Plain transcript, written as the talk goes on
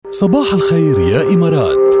صباح الخير يا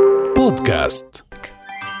إمارات بودكاست.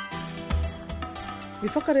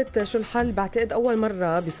 بفقرة شو الحل بعتقد أول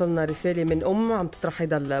مرة بيصلنا رسالة من أم عم تطرح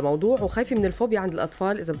هذا الموضوع وخايفة من الفوبيا عند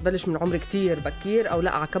الأطفال إذا بتبلش من عمر كتير بكير أو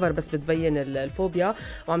لا على كبر بس بتبين الفوبيا،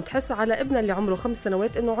 وعم تحس على ابنها اللي عمره 5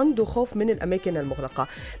 سنوات إنه عنده خوف من الأماكن المغلقة.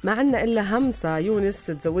 ما عنا إلا همسة يونس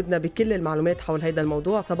تزودنا بكل المعلومات حول هذا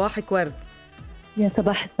الموضوع. صباحك ورد. يا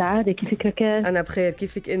صباح السعادة، كيفك ركال؟ أنا بخير،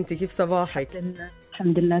 كيفك أنت؟ كيف صباحك؟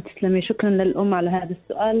 الحمد لله، تسلمي. شكرا للأم على هذا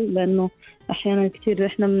السؤال، لأنه أحيانا كتير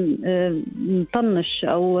إحنا نطنش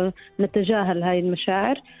أو نتجاهل هاي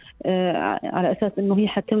المشاعر على أساس إنه هي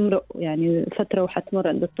حتمرق يعني فترة وحتمر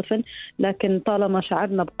عند الطفل، لكن طالما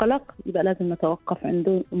شعرنا بقلق يبقى لازم نتوقف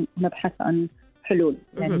عنده ونبحث عن حلول،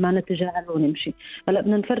 يعني ما نتجاهل ونمشي. هلا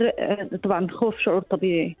بدنا نفرق. طبعا الخوف شعور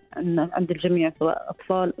طبيعي عند الجميع سواء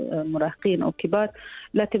أطفال مراهقين أو كبار،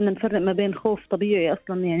 لكن بدنا نفرق ما بين خوف طبيعي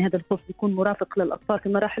أصلا، يعني هذا الخوف بيكون مرافق للأطفال في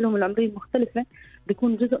مراحلهم العمرية المختلفة،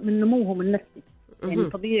 بيكون جزء من نموهم النفسي. يعني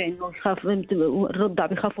طبيعي إنه يخاف الرضع،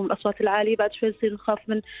 بيخافوا من الأصوات العالية، بعد شوي يصير يخاف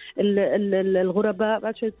من الغرباء،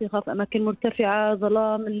 بعد شوي يصير يخاف أماكن مرتفعة،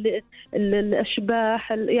 ظلام،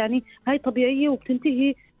 الأشباح. يعني هاي طبيعية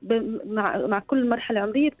وبتنتهي مع كل مرحلة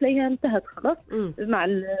عمرية بتلاقيها انتهت خلاص. مع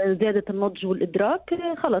زيادة النضج والإدراك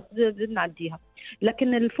خلاص بنعديها.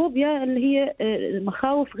 لكن الفوبيا اللي هي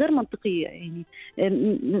مخاوف غير منطقية، يعني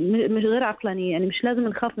مش غير عقلانية، يعني مش لازم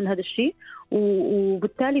نخاف من هذا الشيء،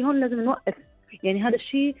 وبالتالي هون لازم نوقف. يعني هذا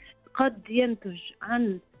الشيء قد ينتج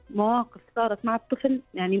عن مواقف صارت مع الطفل،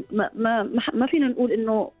 يعني ما فينا نقول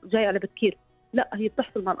إنه جاي على بكير، لا، هي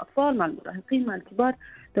بتحصل مع الأطفال، مع المراهقين، مع الكبار،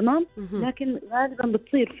 تمام. لكن غالبا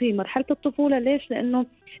بتصير في مرحلة الطفولة. ليش؟ لأنه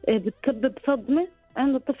بتسبب صدمة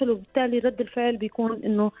عند الطفل، وبالتالي رد الفعل بيكون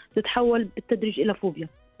إنه تتحول بالتدريج إلى فوبيا.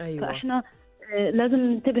 أيوة. فإحنا لازم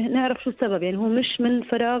ننتبه، نعرف شو السبب. يعني هو مش من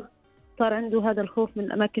فراغ صار عنده هذا الخوف من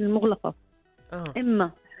الأماكن المغلقة.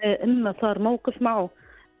 إما صار موقف معه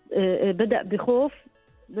بدأ بخوف،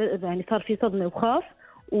 يعني صار في صدمة وخاف،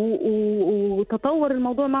 وتطور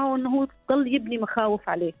الموضوع معه انه هو ضل يبني مخاوف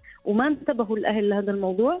عليه، وما انتبهوا الاهل لهذا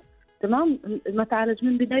الموضوع، تمام، ما تعالج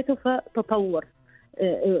من بدايته فتطور.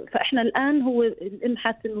 فاحنا الان هو الام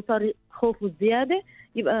حاسه انه صار خوفه زياده،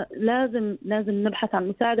 يبقى لازم نبحث عن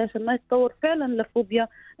مساعده عشان ما يتطور فعلا لفوبيا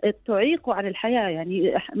تعيقه عن الحياه.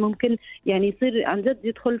 يعني ممكن يعني يصير عن جد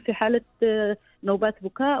يدخل في حاله نوبات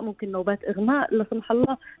بكاء، ممكن نوبات اغماء لا سمح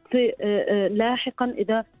الله في لاحقا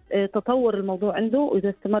اذا تطور الموضوع عنده، وإذا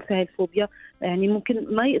استمر في هاي الفوبيا. يعني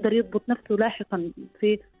ممكن ما يقدر يضبط نفسه لاحقا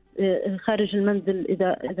في خارج المنزل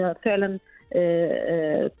إذا فعلا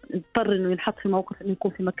اضطر إنه ينحط في موقف إنه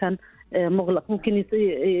يكون في مكان مغلق. ممكن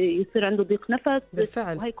يصير عنده ضيق نفس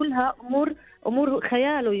بالفعل. وهي كلها أمور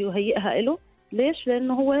خياله يهيئها له. ليش؟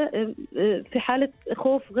 لأنه هو في حالة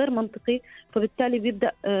خوف غير منطقي، فبالتالي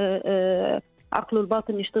بيبدأ عقله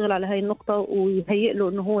الباطن يشتغل على هاي النقطة ويهيئ له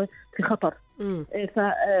إنه هو في خطر.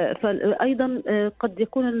 فأيضا قد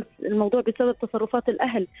يكون الموضوع بسبب تصرفات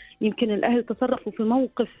الأهل. يمكن الأهل تصرفوا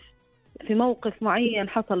في موقف معين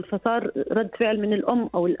حصل، فصار رد فعل من الأم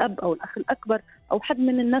أو الأب أو الأخ الأكبر أو حد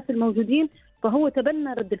من الناس الموجودين، فهو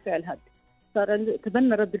تبنى رد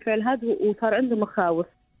الفعل هذا، وصار عنده مخاوف.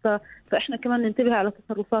 فإحنا كمان ننتبه على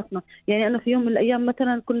تصرفاتنا. يعني أنا في يوم من الأيام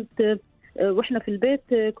مثلا كنت وإحنا في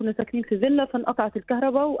البيت، كنا ساكنين في فيلا، فانقطعت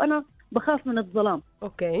الكهرباء وأنا بخاف من الظلام.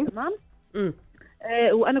 أوكي. تمام.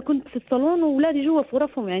 وأنا كنت في الصالون وولادي جوا في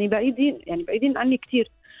غرفهم، يعني بعيدين عني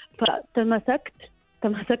كتير.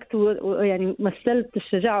 فتمسكت ويعني مثلت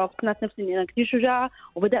الشجاعة وأقنعت نفسي إني أنا كتير شجاعة،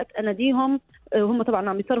 وبدأت أناديهم. هم طبعا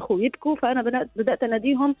عم يصرخوا ويبكوا، فأنا بدأت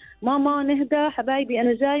أناديهم: ماما نهدى حبايبي،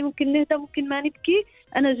 أنا جاي، ممكن نهدى، ممكن ما نبكي،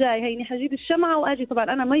 أنا جاي، هيني حجيب الشمعة وأجي. طبعا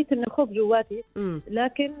أنا ميت من الخوف جواتي،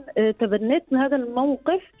 لكن تبنيت من هذا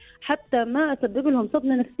الموقف حتى ما أسبب لهم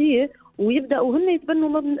صدمة نفسية، ويبدأوا هن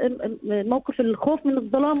يتبنوا موقف الخوف من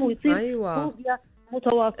الظلام، ويصير فوبيا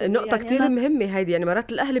متواصل. نقطة يعني كتير مهمة هيدي. يعني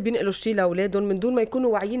مرات الأهل بينقلوا الشيء لأولادهم من دون ما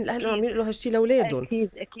يكونوا واعيين الأهل عم ينقلوا هالشيء لأولادهم.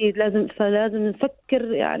 أكيد لازم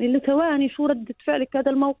نفكر يعني لثواني شو ردة فعلك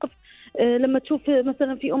هذا الموقف. لما تشوف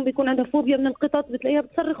مثلا في أم بيكون عندها فوبيا من القطط، بتلاقيها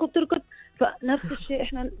بتصرخ وبتركض، فنفس الشيء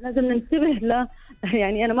إحنا لازم ننتبه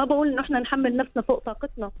يعني أنا ما بقول إنه إحنا نحمل نفسنا فوق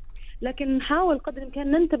طاقتنا، لكن نحاول قدر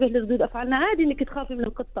الإمكان ننتبه لردود أفعالنا. عادي إنك تخافي من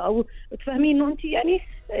القطة أو تفهمي إنه أنت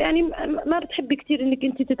يعني ما بتحبي كتير إنك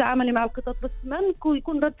أنت تتعاملي مع القطط، بس ما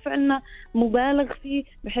يكون رد فعلنا مبالغ فيه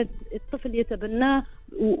بحيث الطفل يتبناه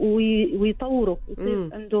ويطوره، يصير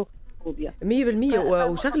عنده فوبيا 100%.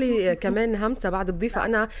 وشغلي كمان همسة بعد بضيفة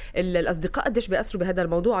أنا الأصدقاء قديش بيأثروا بهذا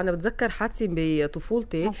الموضوع. أنا بتذكر حادثي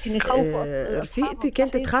بطفولتي، رفيقتي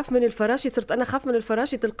كانت تخاف من الفراشي، صرت أنا خاف من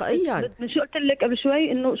الفراشي تلقائيا. من شو قلت لك قبل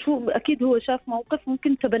شوي إنه شو أكيد هو شاف موقف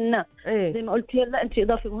ممكن تبناه زي ما قلت. لا أنت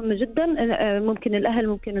إضافة مهمة جدا، ممكن الأهل،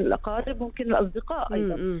 ممكن الأقارب، ممكن الأصدقاء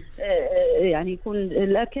أيضا يعني يكون.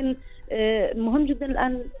 لكن مهم جدا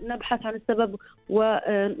الآن نبحث عن السبب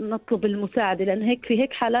ونطلب المساعدة، لأن في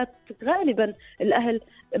هيك حالات غالبا الأهل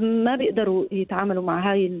ما بيقدروا يتعاملوا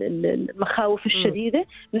مع هاي المخاوف الشديدة.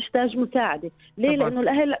 نحتاج مساعدة. ليه؟ طبعا. لأنه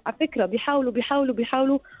الأهل على فكرة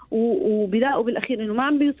بيحاولوا وبيلاقوا بالأخير إنه ما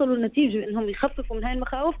عم بيوصلوا لنتيجة إنهم يخففوا من هاي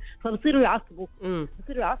المخاوف، فبصيروا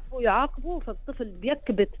يعاقبوا، فالطفل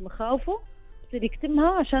بيكبت مخاوفه، بصير يكتمها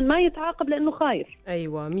عشان ما يتعاقب لأنه خايف.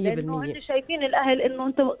 أيوة 100%. لأنه أنت شايفين الأهل إنه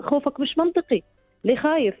أنت خوفك مش منطقي، ليه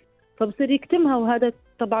خايف؟ فبصير يكتمها، وهذا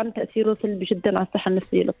طبعا تأثيره سلبي جدا على الصحة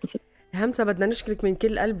النفسية للطفل. همسة بدنا نشكرك من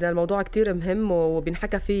كل قلبنا، الموضوع كتير مهم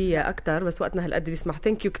وبنحكى فيه أكتر، بس وقتنا هالقد بيسمح.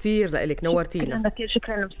 ثانك يو كتير لك، نورتينا.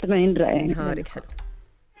 شكرا للمستمعين رائعين. نهارك حلو.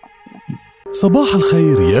 صباح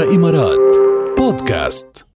الخير يا إمارات بودكاست.